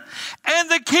prison.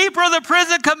 And the keeper of the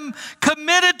prison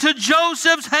committed to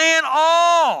Joseph's hand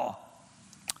all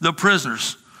the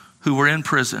prisoners who were in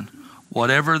prison.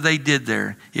 Whatever they did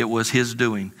there, it was his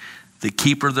doing. The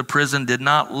keeper of the prison did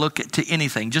not look to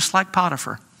anything, just like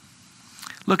Potiphar.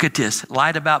 Look at this.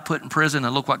 Lied about put in prison,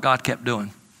 and look what God kept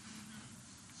doing.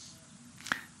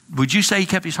 Would you say he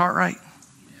kept his heart right?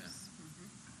 Yes.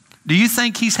 Do you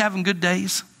think he's having good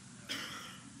days?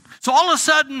 So all of a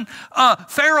sudden,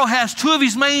 Pharaoh has two of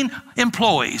his main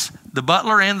employees, the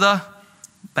butler and the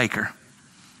baker.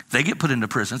 They get put into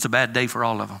prison. It's a bad day for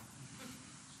all of them.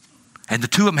 And the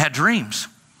two of them had dreams.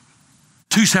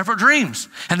 Two separate dreams.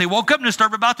 And they woke up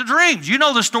disturbed about the dreams. You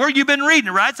know the story. You've been reading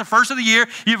it, right? It's the first of the year.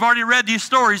 You've already read these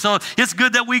stories, so it's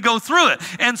good that we go through it.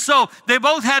 And so they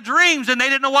both had dreams, and they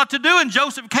didn't know what to do. And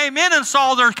Joseph came in and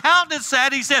saw their countenance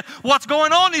sad. He said, what's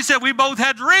going on? He said, we both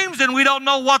had dreams, and we don't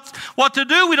know what to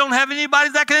do. We don't have anybody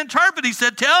that can interpret. He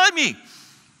said, tell me.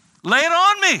 Lay it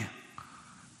on me.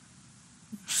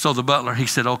 So the butler, he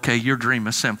said, okay, your dream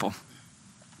is simple.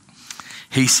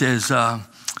 He says, the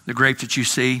grapes that you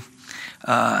see,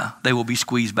 they will be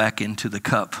squeezed back into the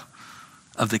cup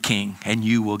of the king, and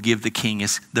you will give the king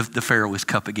the Pharaoh his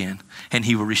cup again, and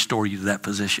he will restore you to that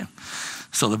position.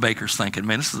 So the baker's thinking,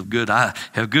 man, this is good. I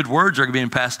have good words are being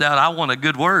passed out. I want a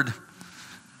good word.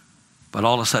 But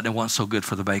all of a sudden it wasn't so good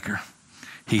for the baker.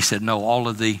 He said, no, all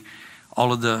of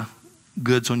the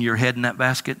goods on your head in that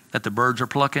basket that the birds are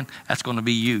plucking, that's going to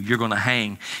be you. You're going to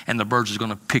hang, and the birds are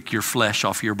going to pick your flesh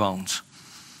off your bones.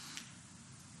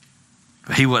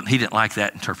 But he didn't like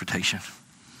that interpretation.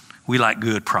 We like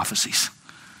good prophecies.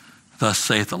 Thus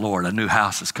saith the Lord, a new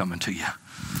house is coming to you.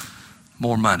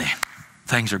 More money.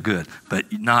 Things are good,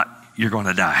 but not you're going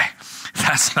to die.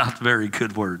 That's not very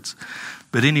good words.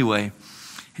 But anyway,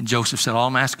 and Joseph said, all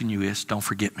I'm asking you is don't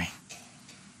forget me.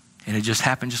 And it just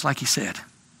happened just like he said.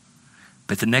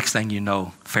 But the next thing you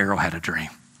know, Pharaoh had a dream.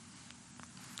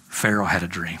 Pharaoh had a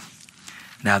dream.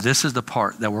 Now this is the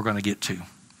part that we're going to get to.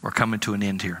 We're coming to an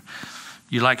end here.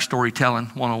 You like storytelling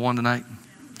 101 tonight?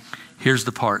 Here's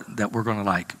the part that we're going to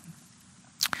like.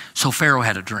 So Pharaoh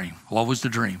had a dream. What was the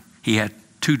dream? He had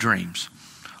two dreams.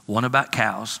 One about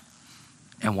cows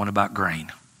and one about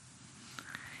grain.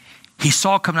 He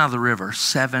saw coming out of the river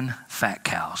 7 fat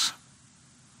cows.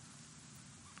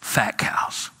 Fat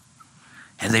cows.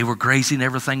 And they were grazing,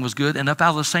 everything was good. And up out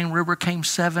of the same river came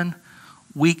 7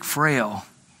 weak, frail,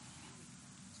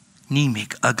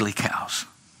 anemic, ugly cows.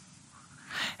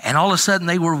 And all of a sudden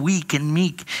they were weak and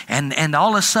meek. And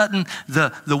all of a sudden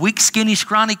the weak, skinny,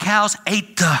 scrawny cows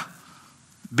ate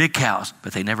big cows,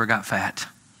 but they never got fat.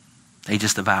 They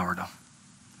just devoured them.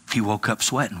 He woke up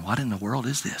sweating. What in the world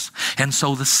is this? And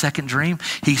so the second dream,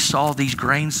 he saw these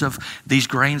grains of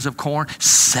corn,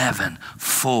 7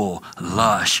 full,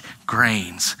 lush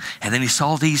grains. And then he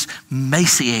saw these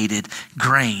emaciated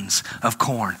grains of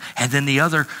corn. And then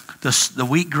the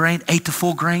wheat grain ate the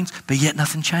full grains, but yet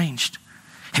nothing changed.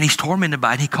 And he's tormented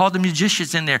by it. He called the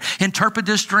magicians in there, interpret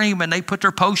this dream, and they put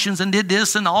their potions and did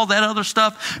this and all that other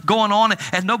stuff going on,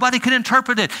 and nobody could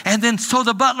interpret it. And then so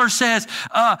the butler says,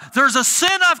 there's a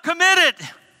sin I've committed.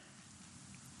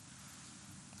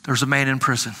 There's a man in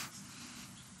prison.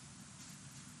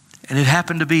 And it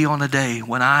happened to be on a day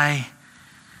when I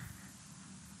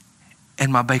and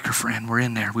my baker friend were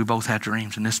in there. We both had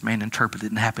dreams, and this man interpreted it,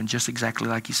 and it happened just exactly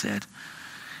like he said.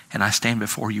 And I stand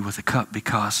before you with a cup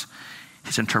because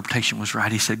his interpretation was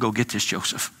right. He said, go get this,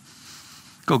 Joseph.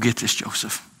 Go get this,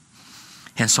 Joseph.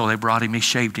 And so they brought him, he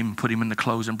shaved him, put him in the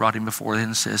clothes and brought him before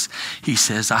them. And he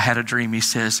says, I had a dream. He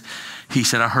said,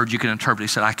 I heard you can interpret. He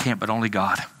said, I can't, but only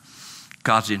God.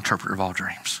 God's the interpreter of all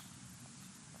dreams.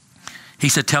 He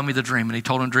said, tell me the dream. And he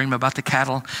told him a dream about the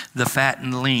cattle, the fat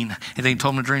and the lean. And then he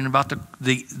told him a dream about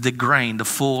the grain, the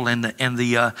full and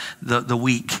the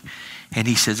weak. And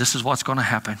he says, this is what's going to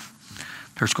happen.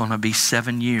 There's going to be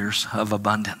 7 years of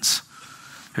abundance.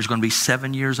 There's going to be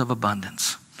 7 years of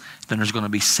abundance. Then there's going to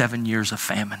be 7 years of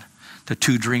famine. The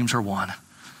 2 dreams are one.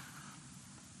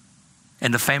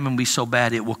 And the famine will be so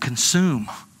bad it will consume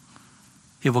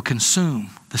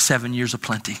the 7 years of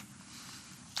plenty.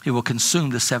 It will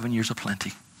consume the 7 years of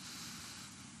plenty.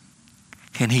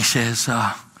 And he says,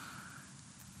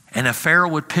 and if Pharaoh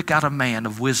would pick out a man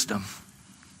of wisdom.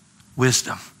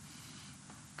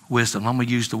 I'm going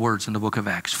to use the words in the book of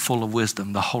Acts, full of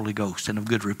wisdom, the Holy Ghost, and of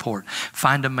good report.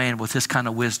 Find a man with this kind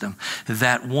of wisdom,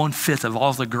 that 1/5 of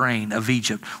all the grain of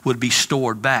Egypt would be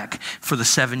stored back for the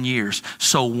 7 years.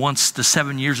 So once the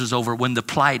 7 years is over, when the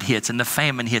plight hits and the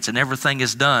famine hits and everything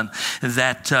is done,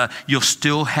 that you'll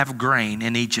still have grain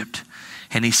in Egypt.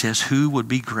 And he says, who would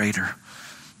be greater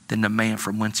than the man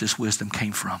from whence this wisdom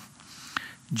came from?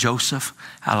 Joseph,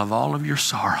 out of all of your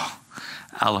sorrow,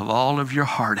 out of all of your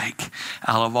heartache,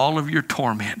 out of all of your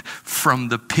torment, from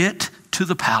the pit to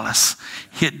the palace,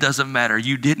 it doesn't matter.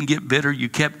 You didn't get bitter. You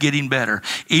kept getting better.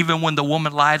 Even when the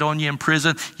woman lied on you in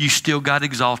prison, you still got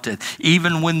exalted.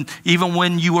 Even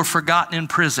when you were forgotten in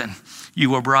prison, you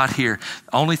were brought here.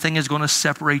 The only thing that's going to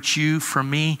separate you from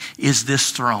me is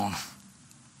this throne.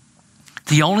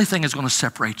 The only thing that's going to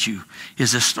separate you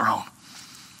is this throne.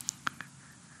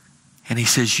 And he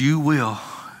says, you will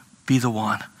be the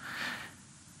one.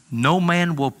 No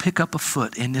man will pick up a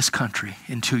foot in this country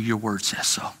until your word says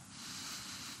so.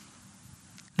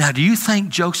 Now, do you think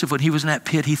Joseph, when he was in that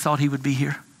pit, he thought he would be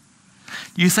here?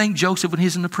 Do you think Joseph, when he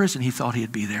was in the prison, he thought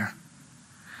he'd be there?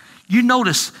 You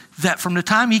notice that from the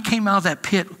time he came out of that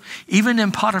pit, even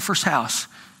in Potiphar's house,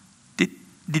 did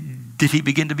he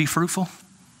begin to be fruitful?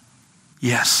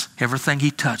 Yes. Everything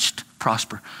he touched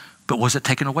prospered. But was it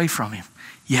taken away from him?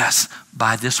 Yes,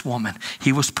 by this woman.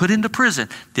 He was put into prison.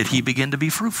 Did he begin to be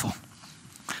fruitful?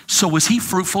 So was he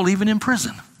fruitful even in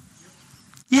prison?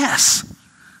 Yes.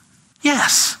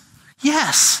 Yes.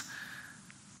 Yes.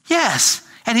 Yes.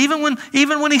 And even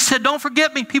when he said, don't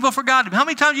forget me, people forgot him. How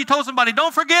many times you told somebody,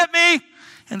 don't forget me,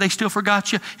 and they still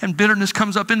forgot you, and bitterness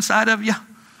comes up inside of you?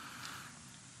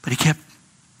 But he kept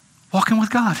walking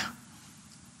with God.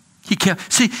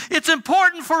 See, it's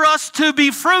important for us to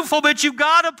be fruitful, but you've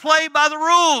got to play by the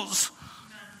rules.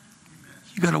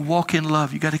 You got to walk in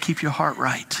love. You got to keep your heart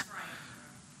right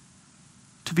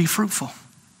to be fruitful.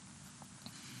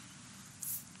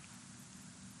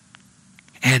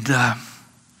 And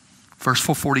verse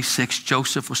 446,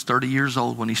 Joseph was 30 years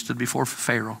old when he stood before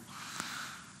Pharaoh.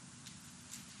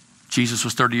 Jesus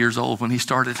was 30 years old when he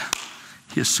started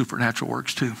his supernatural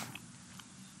works too.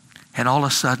 And all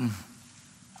of a sudden,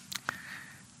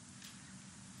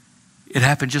 it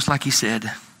happened just like he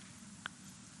said.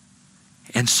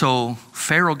 And so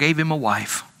Pharaoh gave him a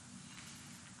wife.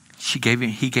 He gave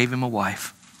him a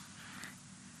wife.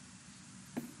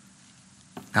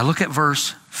 Now look at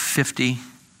verse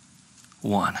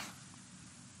 51.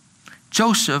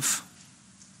 Joseph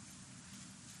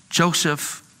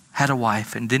had a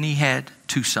wife, and then he had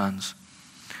 2 sons.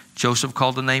 Joseph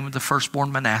called the name of the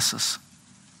firstborn Manasseh,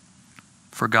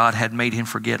 for God had made him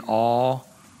forget all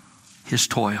his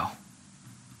toil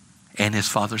and his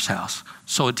father's house.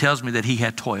 So it tells me that he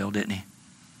had toil, didn't he?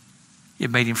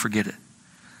 It made him forget it.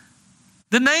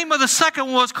 The name of the second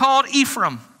one was called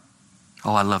Ephraim.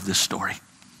 Oh, I love this story.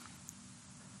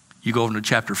 You go over to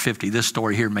chapter 50. This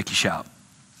story here make you shout.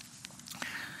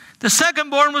 The second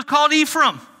born was called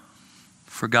Ephraim,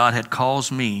 for God had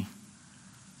caused me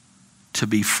to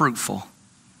be fruitful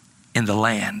in the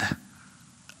land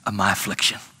of my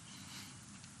affliction.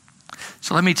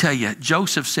 So let me tell you,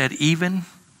 Joseph said, even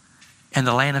in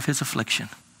the land of his affliction,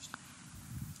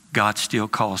 God still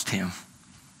caused him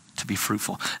to be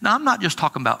fruitful. Now, I'm not just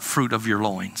talking about fruit of your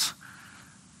loins.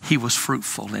 He was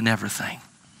fruitful in everything.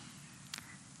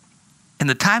 In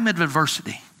the time of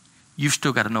adversity, you've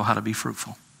still got to know how to be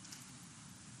fruitful.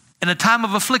 In a time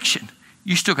of affliction,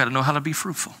 you still got to know how to be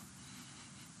fruitful.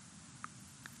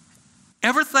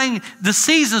 Everything, the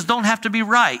seasons don't have to be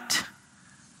right.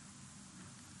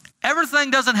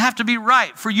 Everything doesn't have to be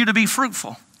right for you to be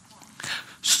fruitful.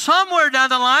 Somewhere down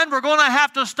the line, we're going to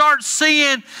have to start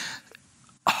seeing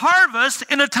harvest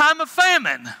in a time of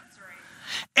famine.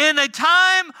 In a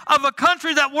time of a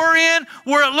country that we're in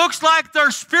where it looks like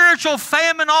there's spiritual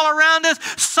famine all around us,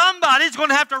 somebody's going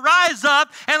to have to rise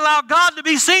up and allow God to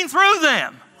be seen through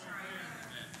them.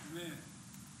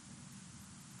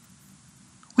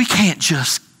 We can't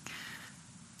just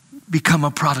become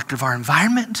a product of our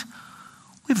environment.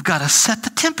 We've got to set the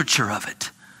temperature of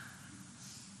it.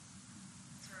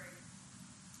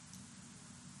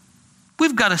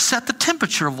 We've got to set the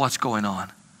temperature of what's going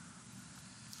on.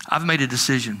 I've made a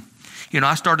decision. You know,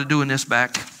 I started doing this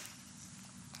back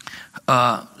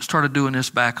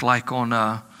like on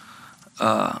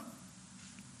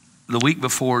the week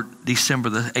before December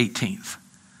the 18th.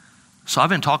 So I've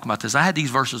been talking about this. I had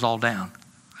these verses all down.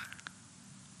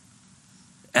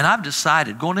 And I've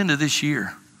decided going into this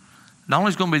year, not only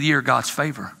is it going to be the year of God's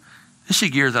favor, this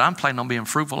is a year that I'm planning on being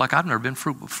fruitful like I've never been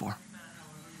fruitful before.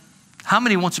 How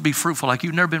many wants to be fruitful like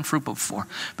you've never been fruitful before?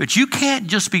 But you can't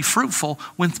just be fruitful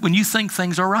when you think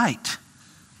things are right.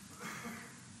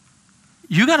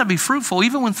 You got to be fruitful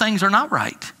even when things are not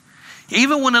right.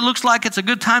 Even when it looks like it's a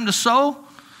good time to sow,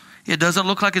 it doesn't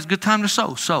look like it's a good time to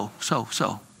sow. So.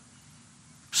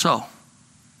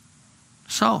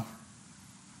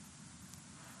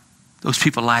 Those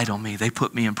people lied on me. They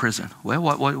put me in prison. Well,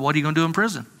 what are you going to do in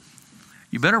prison?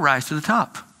 You better rise to the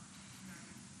top.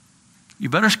 You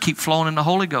better keep flowing in the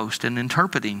Holy Ghost and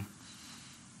interpreting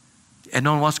and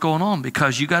knowing what's going on,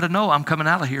 because you got to know I'm coming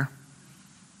out of here.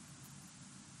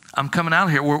 I'm coming out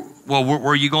of here. Where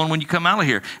are you going when you come out of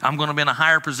here? I'm going to be in a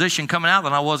higher position coming out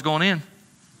than I was going in.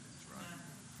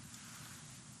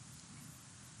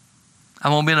 I'm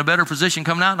going to be in a better position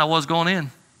coming out than I was going in.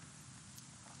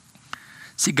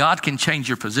 See, God can change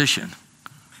your position.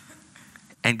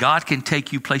 And God can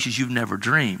take you places you've never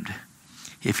dreamed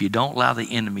if you don't allow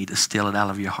the enemy to steal it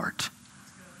out of your heart.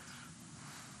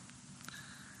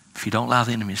 If you don't allow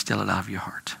the enemy to steal it out of your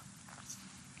heart.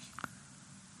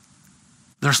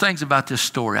 There's things about this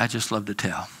story I just love to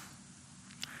tell.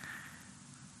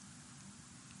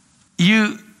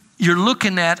 You're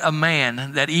looking at a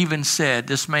man that even said,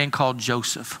 this man called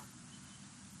Joseph.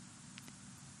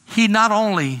 He not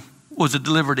only was a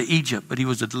deliverer to Egypt, but he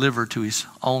was a deliverer to his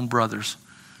own brothers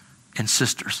and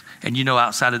sisters. And you know,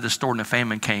 outside of the store, when the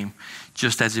famine came,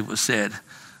 just as it was said,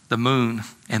 the moon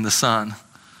and the sun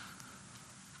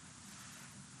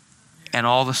and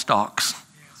all the stalks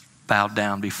bowed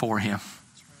down before him.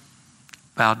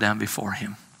 Bowed down before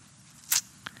him.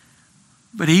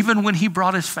 But even when he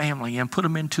brought his family and put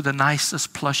them into the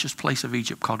nicest, plushest place of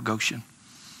Egypt called Goshen,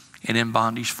 and in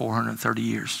bondage 430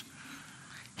 years,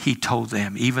 he told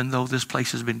them, even though this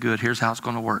place has been good, here's how it's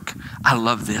going to work. I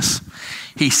love this.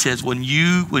 He says,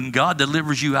 when God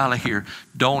delivers you out of here,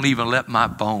 don't even let my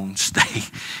bones stay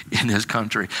in this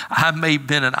country. I may have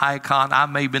been an icon, I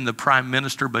may have been the prime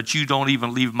minister, but you don't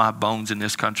even leave my bones in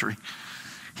this country.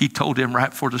 He told them right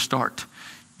before the start,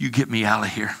 you get me out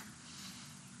of here.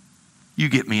 You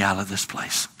get me out of this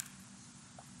place.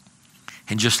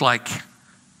 And just like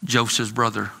Joseph's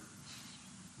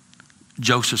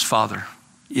father,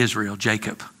 Israel,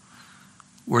 Jacob,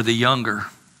 where the younger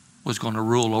was going to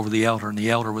rule over the elder and the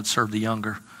elder would serve the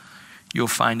younger. You'll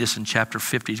find this in chapter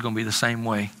 50. It's going to be the same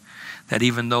way. That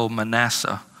even though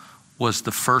Manasseh was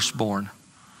the firstborn,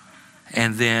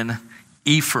 and then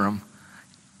Ephraim,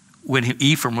 when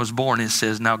Ephraim was born, it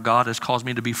says, now God has caused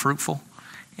me to be fruitful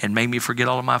and made me forget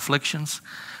all of my afflictions.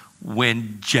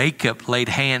 When Jacob laid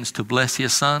hands to bless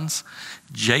his sons,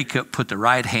 Jacob put the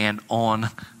right hand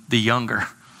on the younger.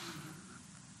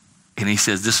 And he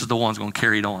says, this is the one who's going to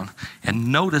carry it on.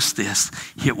 And notice this.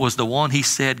 It was the one he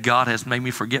said, God has made me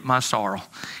forget my sorrow.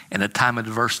 And at time of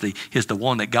adversity is the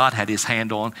one that God had his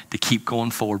hand on to keep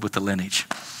going forward with the lineage.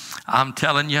 I'm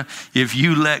telling you, if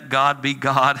you let God be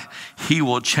God, he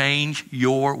will change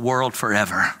your world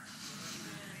forever.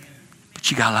 But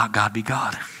you got to let God be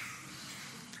God.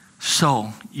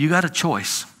 So you got a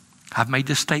choice. I've made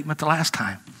this statement the last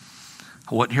time.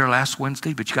 I wasn't here last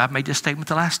Wednesday, but God made this statement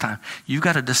the last time. You've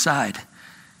got to decide,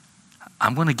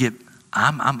 I'm going to get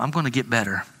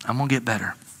better. I'm going to get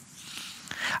better.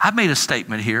 I made a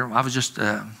statement here. I was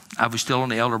still on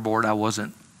the elder board. I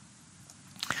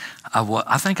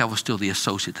think I was still the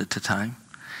associate at the time.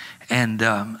 And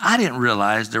I didn't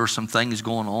realize there were some things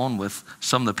going on with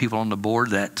some of the people on the board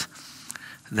that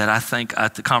I think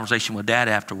at the conversation with Dad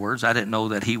afterwards, I didn't know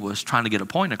that he was trying to get a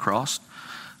point across.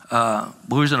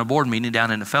 We was in a board meeting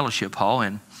down in the fellowship hall,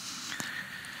 and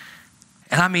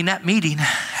I mean, that meeting,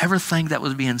 everything that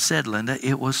was being said, Linda,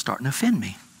 it was starting to offend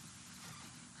me.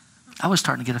 I was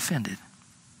starting to get offended.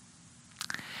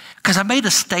 Because I made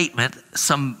a statement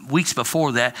some weeks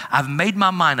before that. I've made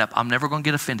my mind up. I'm never going to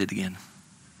get offended again.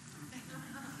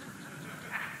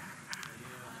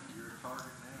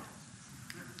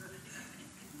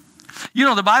 You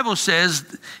know, the Bible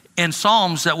says in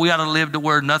Psalms that we ought to live to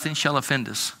where nothing shall offend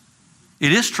us.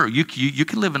 It is true. You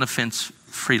can live an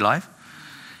offense-free life.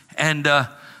 And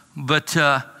but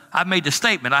I made the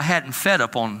statement. I hadn't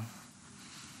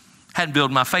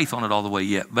built my faith on it all the way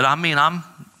yet. But I mean, I'm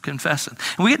confessing.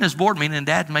 And we get in this board meeting and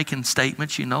Dad making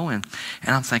statements, you know, and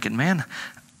I'm thinking, man,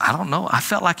 I don't know. I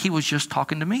felt like he was just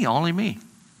talking to me, only me.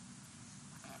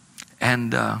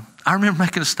 And I remember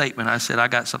making a statement. I said, I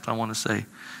got something I want to say.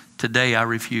 Today I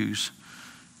refuse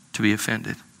to be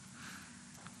offended.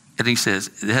 And he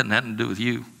says, it had nothing to do with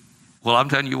you. Well, I'm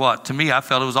telling you what, to me, I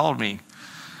felt it was all me.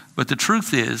 But the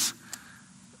truth is,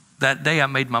 that day I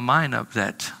made my mind up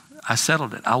that I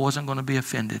settled it. I wasn't going to be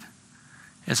offended.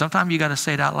 And sometimes you got to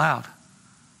say it out loud.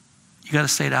 You got to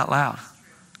say it out loud.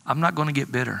 I'm not going to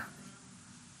get bitter.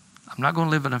 I'm not going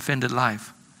to live an offended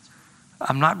life.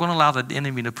 I'm not going to allow the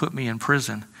enemy to put me in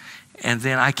prison. And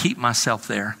then I keep myself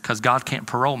there because God can't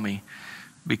parole me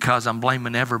because I'm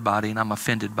blaming everybody and I'm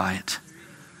offended by it.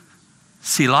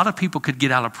 See, a lot of people could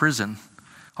get out of prison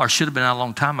or should have been out a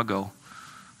long time ago.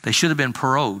 They should have been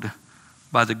paroled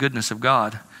by the goodness of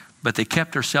God, but they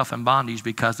kept themselves in bondage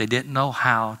because they didn't know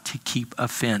how to keep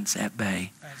offense at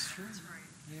bay. That's true.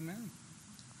 Amen.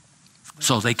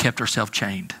 So they kept themselves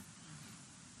chained.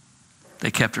 They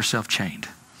kept themselves chained.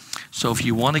 So if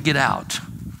you want to get out,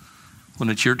 when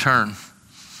it's your turn,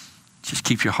 just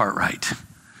keep your heart right.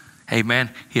 Amen.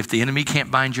 If the enemy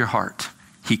can't bind your heart,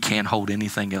 he can't hold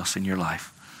anything else in your life.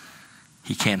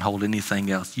 He can't hold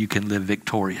anything else. You can live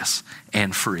victorious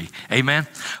and free. Amen.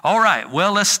 All right.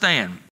 Well, let's stand.